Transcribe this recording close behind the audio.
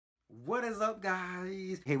What is up,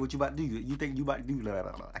 guys? Hey, what you about to do? You think you about to do? Blah,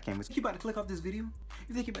 blah, blah. I can't miss. You about to click off this video?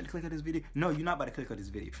 You think you about to click on this video? No, you're not about to click on this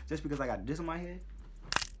video. Just because I got this in my head.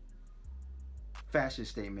 Fashion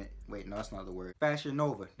statement. Wait, no, that's not the word. Fashion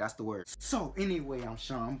Nova. That's the word. So anyway, I'm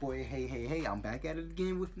Sean Boy. Hey. I'm back at it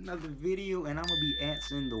again with another video, and I'm gonna be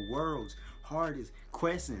answering the world's hardest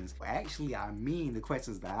questions. Actually, I mean the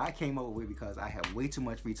questions that I came up with because I have way too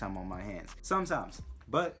much free time on my hands. Sometimes.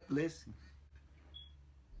 But let's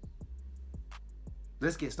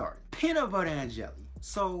get started. Peanut butter and jelly.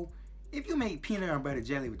 So if you make peanut butter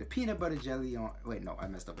jelly with the peanut butter jelly on, wait, no, I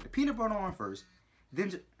messed up. With the peanut butter on first, then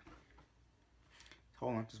just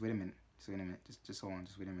hold on, just wait a minute. Just hold on,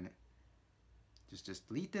 just wait a minute. Just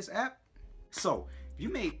delete this app. So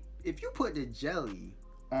if you put the jelly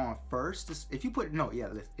on first, if you put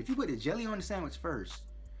the jelly on the sandwich first,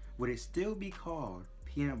 would it still be called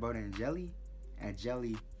peanut butter and jelly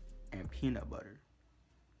and peanut butter?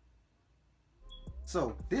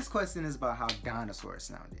 So this question is about how dinosaurs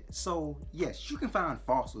sounded. So yes, you can find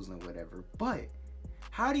fossils and whatever, but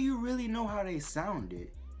how do you really know how they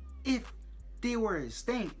sounded if they were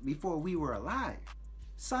extinct before we were alive?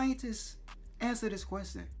 Scientists, answer this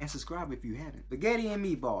question and subscribe if you haven't. Spaghetti and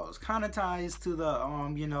meatballs, kind of ties to the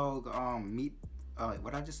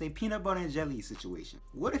peanut butter and jelly situation.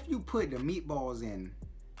 What if you put the meatballs in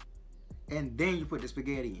and then you put the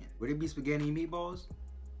spaghetti in? Would it be spaghetti and meatballs?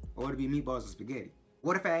 Or would it be meatballs and spaghetti?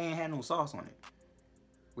 What if I ain't had no sauce on it?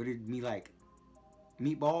 Would it be like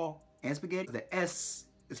meatball and spaghetti? The S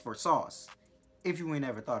is for sauce, if you ain't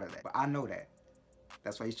ever thought of that. But I know that.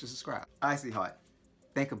 That's why you should subscribe. Icy hot.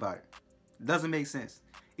 Think about it. Doesn't make sense.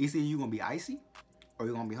 Either you gonna be icy or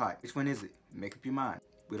you're gonna be hot. Which one is it? Make up your mind.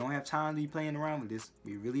 We don't have time to be playing around with this.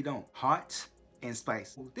 We really don't. Hot and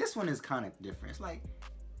spicy. Well, this one is kind of different. It's like,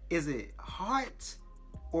 is it hot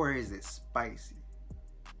or is it spicy?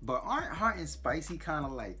 But aren't hot and spicy kind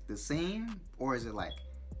of like the same? Or is it like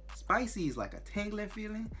spicy is like a tingling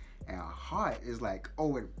feeling and hot is like,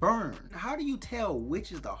 oh, it burns? How do you tell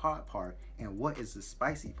which is the hot part and what is the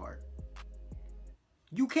spicy part?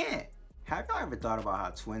 You can't. Have y'all ever thought about how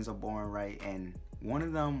twins are born, right? And one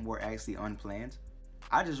of them were actually unplanned?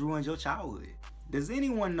 I just ruined your childhood. Does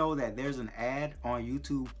anyone know that there's an ad on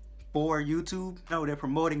YouTube for YouTube? No, they're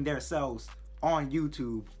promoting themselves on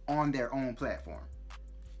YouTube on their own platform.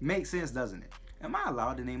 Makes sense, doesn't it? Am I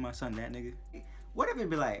allowed to name my son that nigga? What if it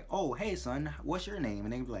be like, oh, hey son, what's your name?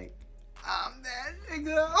 And they be like, I'm that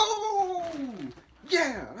nigga. Oh,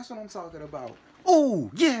 yeah, that's what I'm talking about. Oh,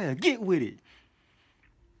 yeah, get with it.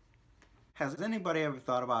 Has anybody ever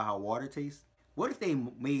thought about how water tastes? What if they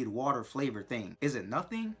made water flavored thing? Is it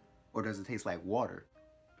nothing or does it taste like water?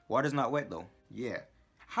 Water's not wet though. Yeah.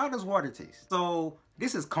 How does water taste? So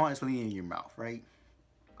this is constantly in your mouth, right?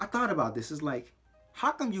 I thought about this. It's like,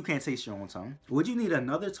 how come you can't taste your own tongue? Would you need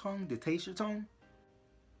another tongue to taste your tongue?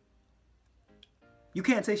 You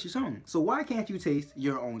can't taste your tongue. So why can't you taste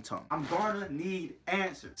your own tongue? I'm gonna need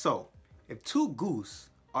answers. So if two goose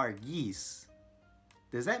are geese,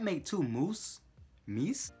 does that make two moose?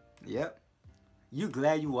 Meese? Yep. You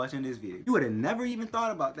glad you watching this video. You would have never even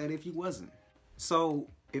thought about that if you wasn't. So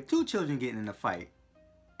if two children get in a fight,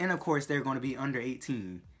 and of course they're gonna be under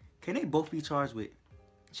 18, can they both be charged with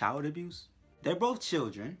child abuse? They're both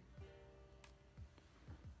children,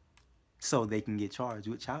 so they can get charged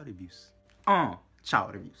with child abuse.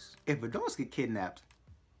 Child abuse. If adults get kidnapped,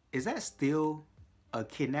 is that still a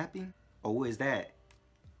kidnapping? Or is that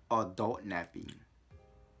adult napping?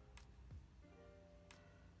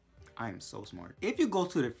 I am so smart. If you go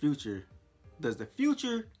to the future, does the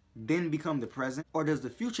future then become the present? Or does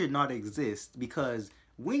the future not exist because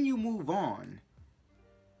when you move on,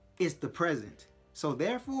 it's the present? So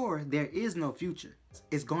therefore, there is no future.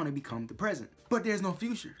 It's going to become the present. But there's no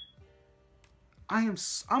future. I'm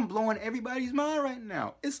blowing everybody's mind right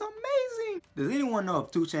now. It's amazing. Does anyone know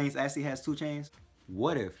if 2 Chainz actually has 2 chains?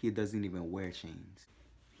 What if he doesn't even wear chains?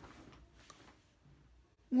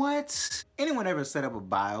 What? Anyone ever set up a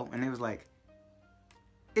bio and it was like,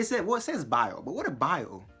 it says bio, but what if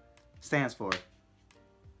bio stands for?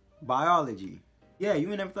 Biology. Yeah, you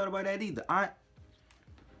ain't never thought about that either.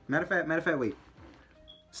 Matter of fact, wait.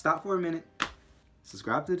 Stop for a minute,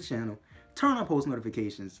 subscribe to the channel, turn on post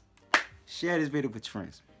notifications, share this video with your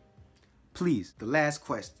friends. Please, the last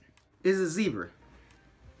question. Is a zebra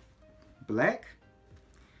black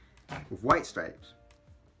with white stripes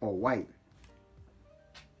or white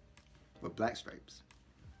with black stripes?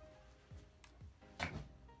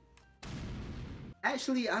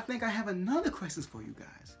 Actually, I think I have another question for you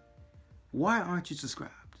guys. Why aren't you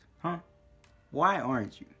subscribed? Huh? Why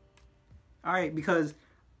aren't you? Alright, because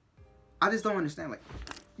I just don't understand. Like,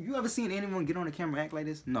 You ever seen anyone get on the camera act like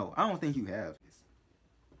this? No, I don't think you have.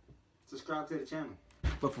 Subscribe to the channel.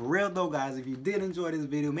 But for real though, guys, if you did enjoy this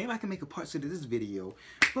video, maybe I can make a part 2 to this video.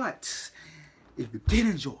 But if you did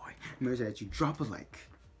enjoy, make sure that you drop a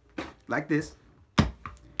like this,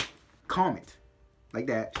 comment, like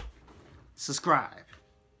that, subscribe.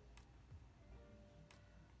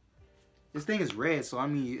 This thing is red, so I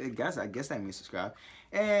mean, I guess that means subscribe.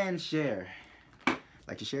 And share.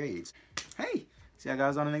 Like to share aids. Hey, see you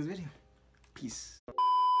guys on the next video. Peace.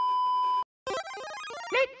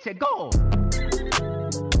 Let's go.